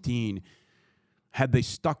 2015, had they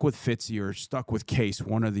stuck with Fitzy or stuck with Case,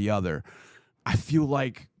 one or the other, I feel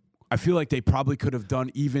like they probably could have done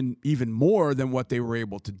even more than what they were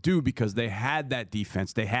able to do because they had that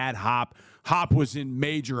defense. They had Hop. Hop was in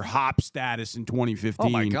major Hop status in 2015. Oh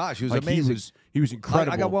my gosh, he was amazing. He was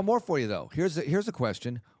incredible. I got one more for you though. Here's a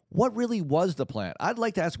question. What really was the plan? I'd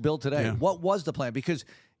like to ask Bill today. Yeah. What was the plan? Because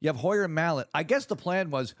you have Hoyer and Mallett. I guess the plan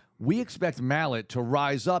was we expect Mallett to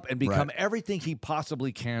rise up and become everything he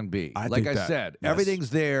possibly can be. Like I said, everything's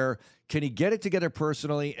there. Can he get it together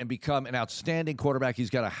personally and become an outstanding quarterback? He's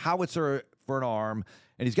got a howitzer for an arm,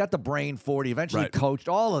 and he's got the brain for it. He eventually coached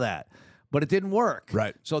all of that. But it didn't work.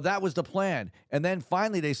 Right. So that was the plan. And then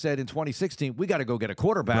finally they said in 2016, we got to go get a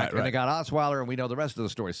quarterback. And they got Osweiler, and we know the rest of the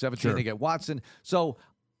story. 17, they get Watson. So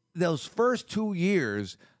those first 2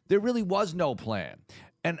 years, there really was no plan.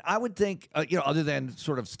 And I would think, other than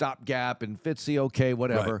sort of stopgap and Fitzy, okay,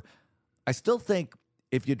 whatever, I still think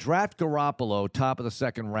if you draft Garoppolo top of the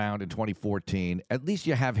second round in 2014, at least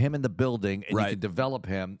you have him in the building and you can develop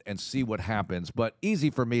him and see what happens. But easy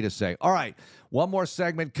for me to say. All right, one more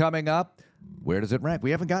segment coming up. Where does it rank?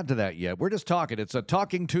 We haven't gotten to that yet. We're just talking. It's a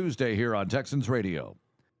Talking Tuesday here on Texans Radio.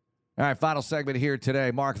 All right, final segment here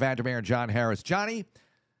today. Mark Vandermeer and John Harris. Johnny,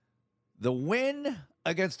 the win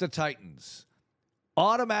against the Titans.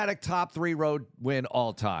 Automatic top 3 road win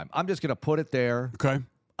all time. I'm just going to put it there. Okay.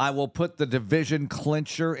 I will put the division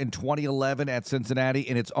clincher in 2011 at Cincinnati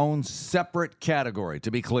in its own separate category, to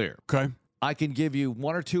be clear. Okay. I can give you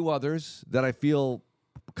one or two others that I feel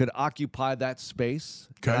could occupy that space.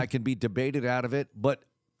 Okay. And I can be debated out of it. But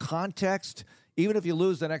context, even if you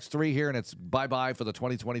lose the next 3 here and it's bye-bye for the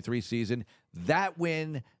 2023 season, that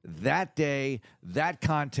win, that day, that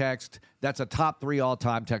context, that's a top 3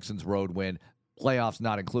 all-time Texans road win. Playoffs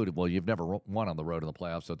not included. Well, you've never won on the road in the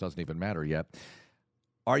playoffs, so it doesn't even matter yet.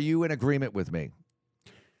 Are you in agreement with me?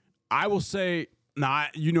 I will say,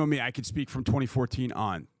 you know me, I could speak from 2014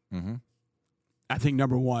 on. Mm-hmm. I think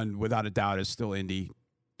number one, without a doubt, is still Indy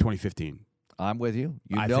 2015. I'm with you.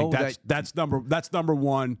 I think that's number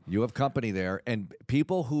one. You have company there. And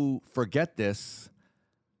people who forget this,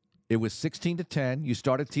 it was 16-10. You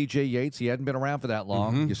started TJ Yates. He hadn't been around for that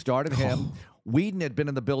long. Mm-hmm. You started him. Whedon had been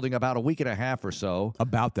in the building about a week and a half or so.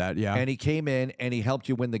 About that, yeah. And he came in and he helped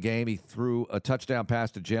you win the game. He threw a touchdown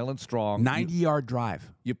pass to Jalen Strong. 90-yard drive.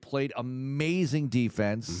 You played amazing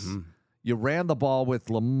defense. Mm-hmm. You ran the ball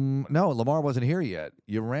with Lamar wasn't here yet.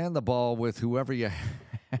 You ran the ball with whoever you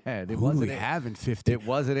had. Who do we have in 15? It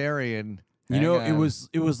wasn't Arian. It was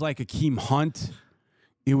like Akeem Hunt.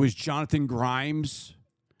 It was Jonathan Grimes.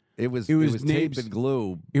 It was tape and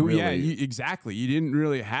glue. Really. Yeah, exactly. You didn't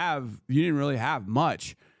really have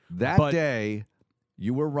much. That day,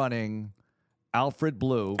 you were running Alfred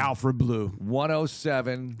Blue.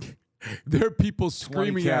 107. There are people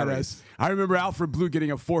screaming at us. I remember Alfred Blue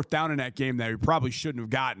getting a 4th down in that game that he probably shouldn't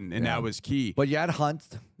have gotten, and that was key. But you had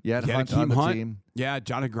Hunt. You had You had Hunt on Akeem the Hunt. team. Yeah,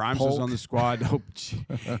 Johnny Grimes Polk. was on the squad. Oh,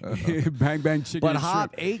 bang, bang, chicken But and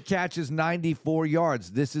Hop, shrimp. 8 catches, 94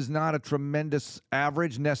 yards. This is not a tremendous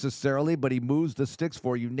average necessarily, but he moves the sticks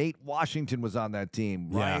for you. Nate Washington was on that team.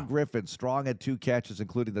 Yeah. Ryan Griffin, Strong had 2 catches,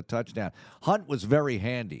 including the touchdown. Hunt was very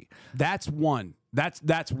handy. That's one. That's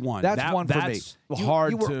one. That's one for me. That's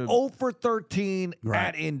hard you were to. 0 for 13 Right.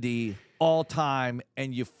 at Indy all time,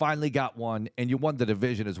 and you finally got one, and you won the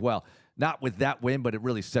division as well. Not with that win, but it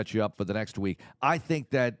really sets you up for the next week. I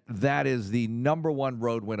think that is the number 1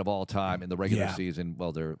 road win of all time in the regular season.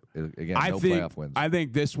 Well, there again, no playoff wins. I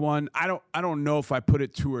think this one. I don't know if I put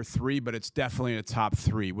it 2 or 3, but it's definitely in the top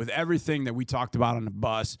 3 with everything that we talked about on the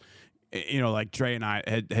bus. You know, like Trey and I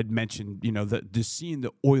had mentioned. You know, the seeing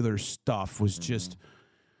the Oilers stuff was just.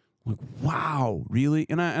 Like, wow, really?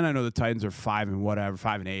 And I know the Titans are 5 and whatever,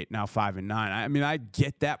 5 and 8, now 5 and 9. I mean, I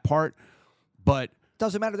get that part, but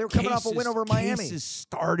Doesn't matter. They were coming off a win over Miami. Case is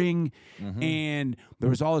starting, and there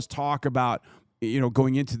was all this talk about, you know,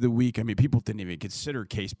 going into the week. I mean, people didn't even consider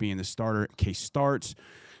Case being the starter. Case starts,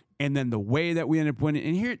 and then the way that we ended up winning.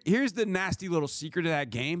 And here's the nasty little secret of that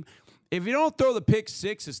game. If you don't throw the pick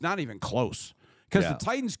 6, it's not even close because the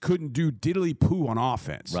Titans couldn't do diddly poo on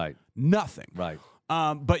offense. Right. Nothing. Right.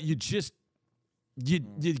 But you give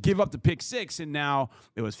up the pick 6, and now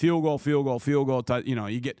it was field goal. You know,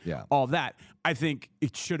 you get all that. I think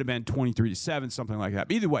it should have been 23-7, something like that.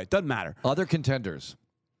 But either way, it doesn't matter. Other contenders.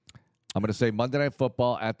 I'm going to say Monday Night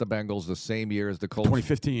Football at the Bengals the same year as the Colts.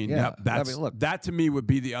 2015. Yeah. Yep, that's, I mean, look, that to me would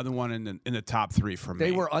be the other one in the top 3 for me.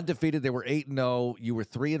 They were undefeated. They were 8-0. You were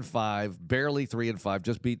 3-5, barely 3-5.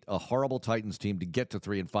 Just beat a horrible Titans team to get to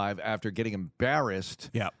 3-5 after getting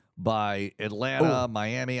embarrassed. By Atlanta,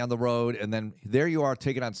 Miami on the road, and then there you are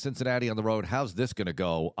taking on Cincinnati on the road. How's this going to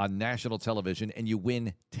go on national television? And you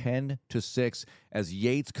win 10-6 as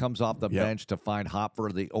Yates comes off the bench to find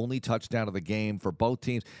Hopper, the only touchdown of the game for both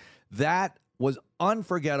teams. That was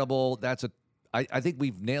unforgettable. I think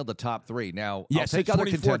we've nailed the top 3. Now, I'll take other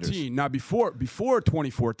contenders. Now, before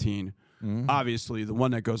 2014, obviously the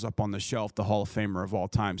one that goes up on the shelf, the Hall of Famer of all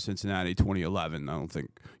time, Cincinnati, 2011. I don't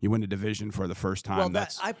think you win a division for the first time. Well,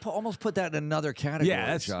 I almost put that in another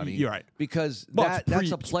category, Johnny. You're right. Because that's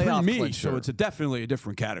a playoff clincher. So it's definitely a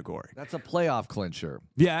different category. That's a playoff clincher.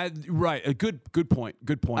 Yeah, right. A good point.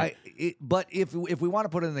 Good point. But if we want to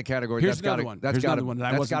put it in the category, Here's that's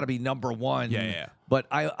got to be number 1. Yeah. But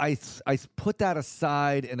I put that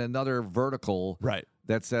aside in another vertical. Right.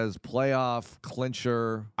 That says playoff,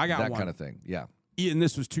 clincher, I got that one. kind of thing. Yeah. And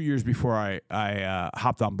this was 2 years before I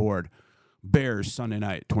hopped on board. Bears, Sunday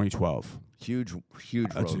night, 2012. Huge road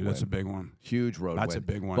win. That's a big one. Huge road win. That's a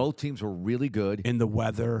big one. Both teams were really good. In the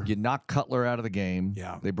weather. You knock Cutler out of the game.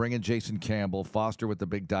 Yeah. They bring in Jason Campbell. Foster with the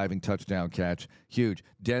big diving touchdown catch. Huge.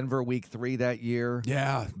 Denver week 3 that year.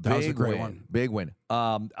 Yeah, that was a great one. Big win.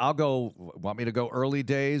 I'll go. Want me to go early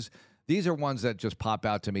days? These are ones that just pop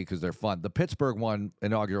out to me because they're fun. The Pittsburgh one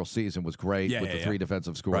inaugural season was great with the 3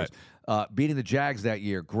 defensive scores. Right. Beating the Jags that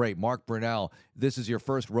year, great. Mark Brunell, this is your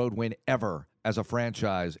first road win ever as a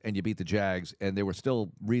franchise, and you beat the Jags, and they were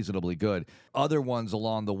still reasonably good. Other ones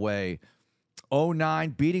along the way, 2009,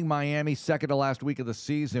 beating Miami second to last week of the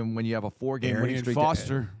season when you have a 4-game winning streak.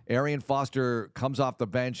 Arian Foster comes off the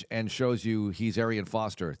bench and shows you he's Arian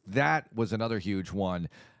Foster. That was another huge one.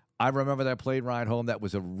 I remember that plane ride home. That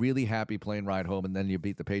was a really happy plane ride home, and then you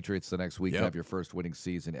beat the Patriots the next week to have your first winning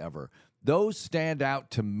season ever. Those stand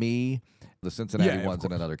out to me. The Cincinnati one's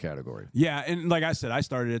in another category. Yeah, and like I said, I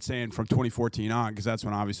started it saying from 2014 on because that's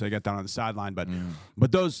when obviously I got down on the sideline.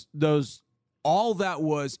 But those all that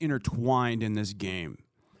was intertwined in this game.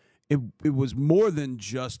 It was more than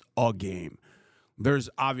just a game. There's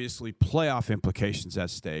obviously playoff implications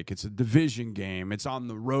at stake. It's a division game. It's on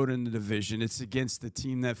the road in the division. It's against the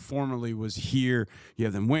team that formerly was here. You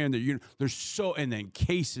have them wearing their and then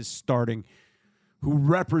Case is starting, who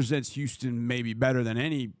represents Houston maybe better than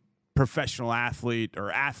any professional athlete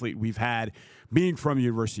we've had, being from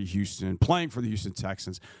University of Houston, playing for the Houston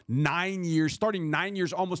Texans. 9 years, starting 9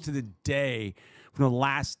 years almost to the day from the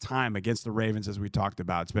last time against the Ravens, as we talked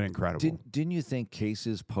about. It's been incredible. Didn't you think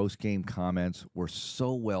Case's post-game comments were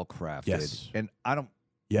so well crafted? Yes. And I don't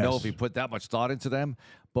know if he put that much thought into them,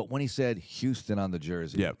 but when he said Houston on the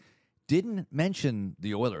jersey, didn't mention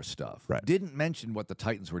the Oilers stuff, didn't mention what the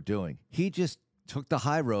Titans were doing. He just took the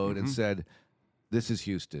high road and said, this is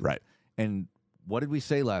Houston. Right. And what did we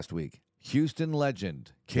say last week? Houston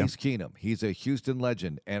legend, Case Keenum. He's a Houston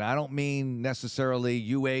legend. And I don't mean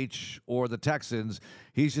necessarily UH or the Texans.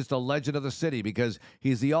 He's just a legend of the city because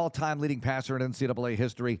he's the all-time leading passer in NCAA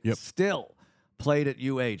history. Still played at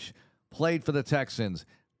UH, played for the Texans,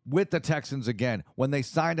 with the Texans again. When they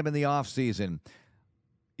signed him in the offseason,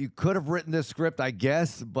 you could have written this script, I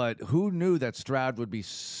guess, but who knew that Stroud would be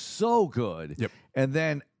so good? Yep. And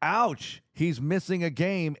then, ouch, he's missing a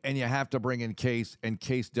game, and you have to bring in Case, and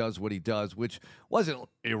Case does what he does, which wasn't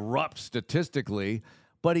erupt statistically,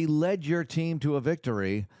 but he led your team to a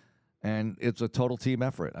victory, and it's a total team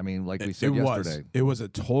effort. I mean, like we said yesterday. It was a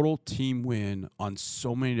total team win on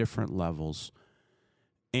so many different levels,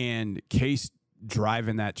 and Case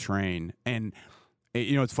driving that train. And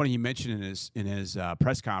you know, it's funny, he mentioned in his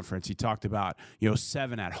press conference, he talked about,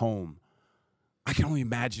 7 at home. I can only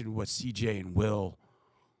imagine what CJ and Will,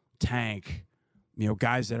 Tank,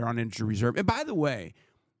 guys that are on injured reserve. And by the way,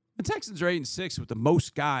 the Texans are 8-6 with the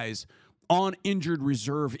most guys on injured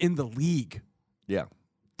reserve in the league. Yeah.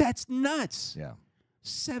 That's nuts. Yeah.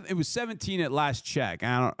 It was 17 at last check.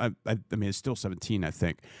 I mean, it's still 17, I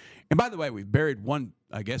think. And by the way, we've buried one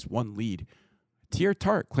lead. Tier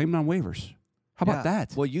Tart claimed on waivers. How about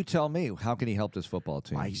that? Well, you tell me. How can he help this football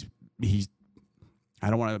team? He's. I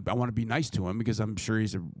want to be nice to him because I'm sure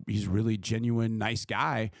he's really genuine, nice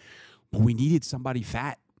guy. But we needed somebody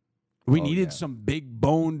fat. We needed some big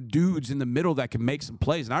bone dudes in the middle that can make some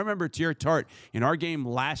plays. And I remember Tier Tart in our game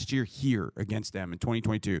last year here against them in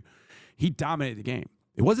 2022. He dominated the game.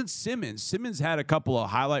 It wasn't Simmons. Simmons had a couple of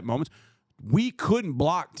highlight moments. We couldn't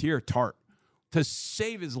block Tier Tart. To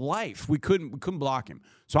save his life, we couldn't block him.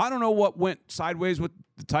 So I don't know what went sideways with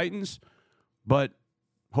the Titans, but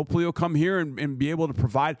hopefully he'll come here and be able to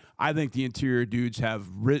provide. I think the interior dudes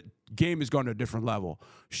game has gone to a different level.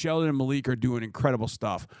 Sheldon and Malik are doing incredible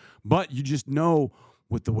stuff, but you just know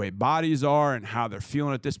with the way bodies are and how they're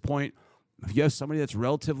feeling at this point, if you have somebody that's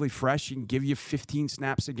relatively fresh, he can give you 15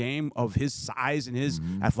 snaps a game of his size and his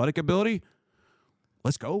athletic ability.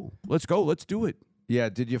 Let's go. Let's do it. Yeah,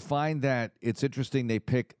 did you find that it's interesting they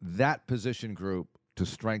pick that position group to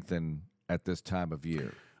strengthen at this time of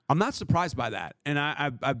year? I'm not surprised by that. And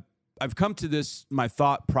I've come to this, my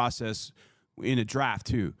thought process in a draft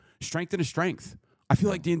too. Strength and a strength. I feel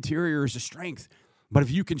like the interior is a strength. But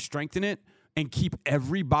if you can strengthen it and keep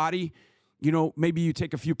everybody, maybe you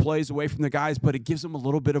take a few plays away from the guys, but it gives them a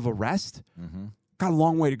little bit of a rest. Got a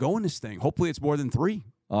long way to go in this thing. Hopefully it's more than 3.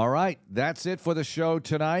 All right, that's it for the show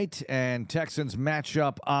tonight, and Texans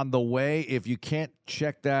matchup on the way. If you can't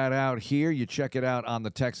check that out here, you check it out on the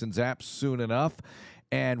Texans app soon enough.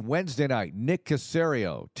 And Wednesday night, Nick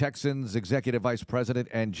Caserio, Texans Executive Vice President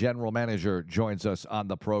and General Manager, joins us on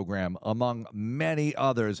the program, among many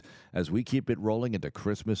others, as we keep it rolling into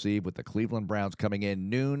Christmas Eve with the Cleveland Browns coming in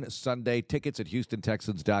noon Sunday. Tickets at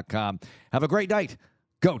HoustonTexans.com. Have a great night.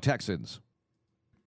 Go Texans.